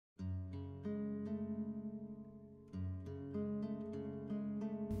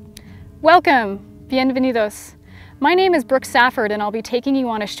Welcome, bienvenidos. My name is Brooke Safford and I'll be taking you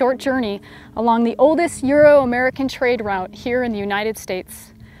on a short journey along the oldest Euro-American trade route here in the United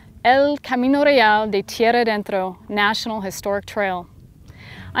States, El Camino Real de Tierra Adentro National Historic Trail.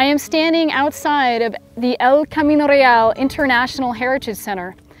 I am standing outside of the El Camino Real International Heritage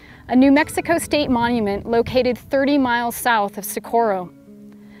Center, a New Mexico state monument located 30 miles south of Socorro.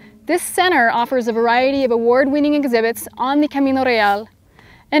 This center offers a variety of award-winning exhibits on the Camino Real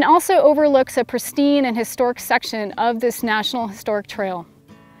and also overlooks a pristine and historic section of this National Historic Trail.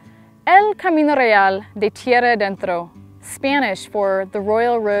 El Camino Real de Tierra Adentro, Spanish for the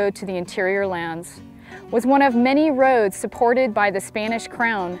Royal Road to the Interior Lands, was one of many roads supported by the Spanish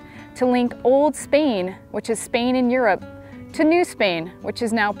crown to link Old Spain, which is Spain in Europe, to New Spain, which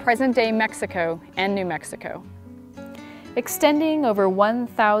is now present-day Mexico and New Mexico. Extending over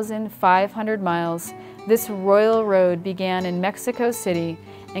 1,500 miles, this royal road began in Mexico City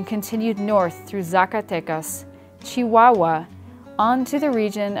and continued north through Zacatecas, Chihuahua, onto the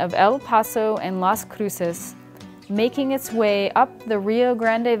region of El Paso and Las Cruces, making its way up the Rio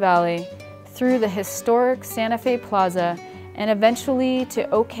Grande Valley through the historic Santa Fe Plaza and eventually to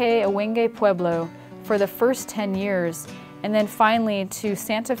Ohkay Pueblo for the first 10 years, and then finally to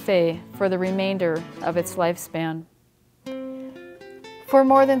Santa Fe for the remainder of its lifespan. For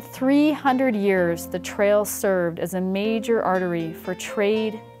more than 300 years, the trail served as a major artery for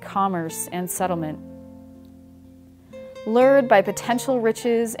trade, commerce, and settlement. Lured by potential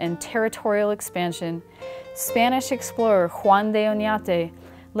riches and territorial expansion, Spanish explorer Juan de Oñate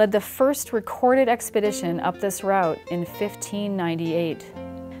led the first recorded expedition up this route in 1598.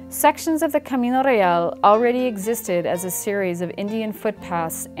 Sections of the Camino Real already existed as a series of Indian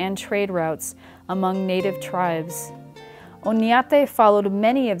footpaths and trade routes among native tribes. Oñate followed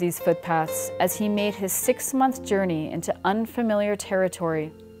many of these footpaths as he made his 6-month journey into unfamiliar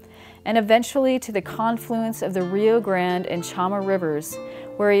territory, and eventually to the confluence of the Rio Grande and Chama rivers,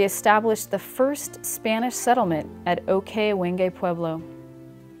 where he established the first Spanish settlement at Ohkay Pueblo.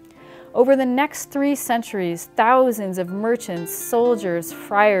 Over the next 3 centuries, thousands of merchants, soldiers,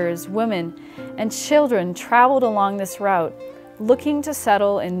 friars, women, and children traveled along this route, looking to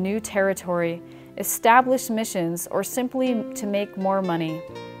settle in new territory, establish missions, or simply to make more money.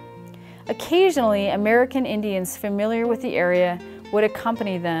 Occasionally, American Indians familiar with the area would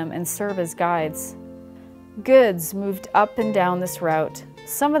accompany them and serve as guides. Goods moved up and down this route.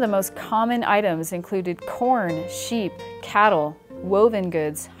 Some of the most common items included corn, sheep, cattle, woven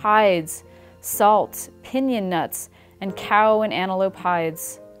goods, hides, salt, piñon nuts, and cow and antelope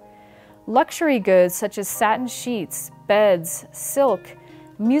hides. Luxury goods such as satin sheets, beds, silk,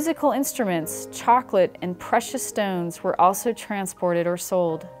 musical instruments, chocolate, and precious stones were also transported or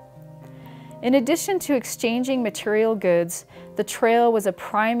sold. In addition to exchanging material goods, the trail was a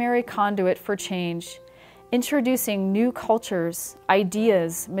primary conduit for change, introducing new cultures,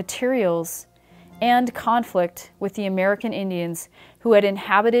 ideas, materials, and conflict with the American Indians who had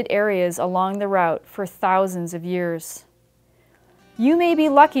inhabited areas along the route for thousands of years. You may be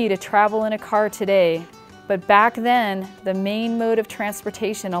lucky to travel in a car today, but back then, the main mode of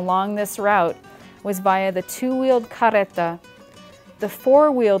transportation along this route was via the 2-wheeled carreta, the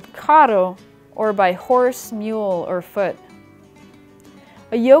 4-wheeled carro, or by horse, mule, or foot.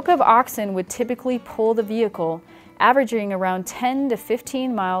 A yoke of oxen would typically pull the vehicle, averaging around 10 to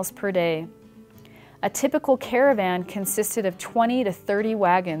 15 miles per day. A typical caravan consisted of 20 to 30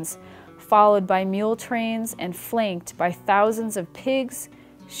 wagons, followed by mule trains and flanked by thousands of pigs,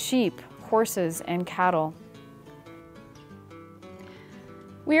 sheep, horses, and cattle.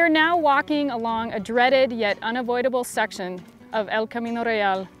 We are now walking along a dreaded yet unavoidable section of El Camino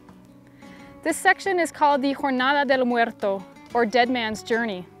Real. This section is called the Jornada del Muerto, or Dead Man's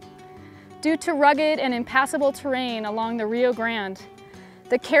Journey. Due to rugged and impassable terrain along the Rio Grande,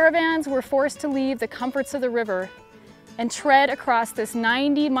 the caravans were forced to leave the comforts of the river and tread across this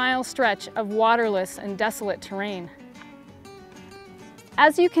 90-mile stretch of waterless and desolate terrain.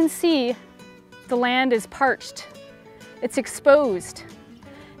 As you can see, the land is parched, it's exposed,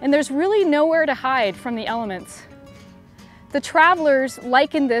 and there's really nowhere to hide from the elements. The travelers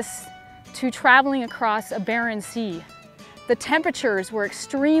likened this to traveling across a barren sea. The temperatures were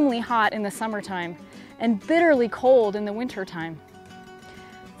extremely hot in the summertime and bitterly cold in the wintertime.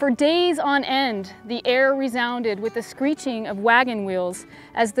 For days on end, the air resounded with the screeching of wagon wheels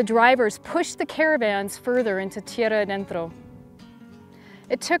as the drivers pushed the caravans further into Tierra Adentro.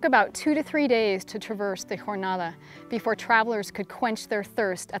 It took about 2 to 3 days to traverse the Jornada before travelers could quench their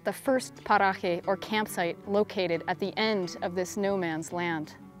thirst at the first paraje or campsite located at the end of this no man's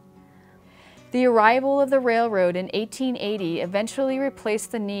land. The arrival of the railroad in 1880 eventually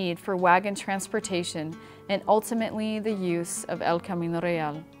replaced the need for wagon transportation and ultimately the use of El Camino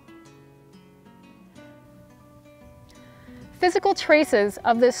Real. Physical traces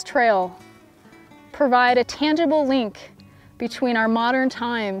of this trail provide a tangible link between our modern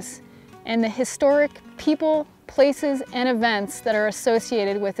times and the historic people, places, and events that are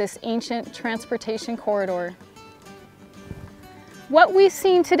associated with this ancient transportation corridor. What we've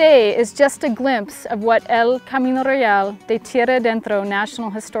seen today is just a glimpse of what El Camino Real de Tierra Adentro National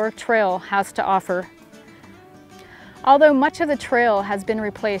Historic Trail has to offer. Although much of the trail has been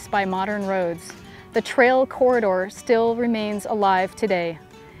replaced by modern roads, the trail corridor still remains alive today.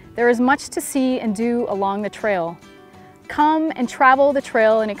 There is much to see and do along the trail. Come and travel the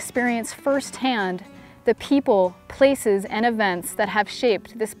trail and experience firsthand the people, places, and events that have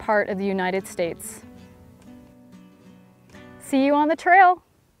shaped this part of the United States. See you on the trail!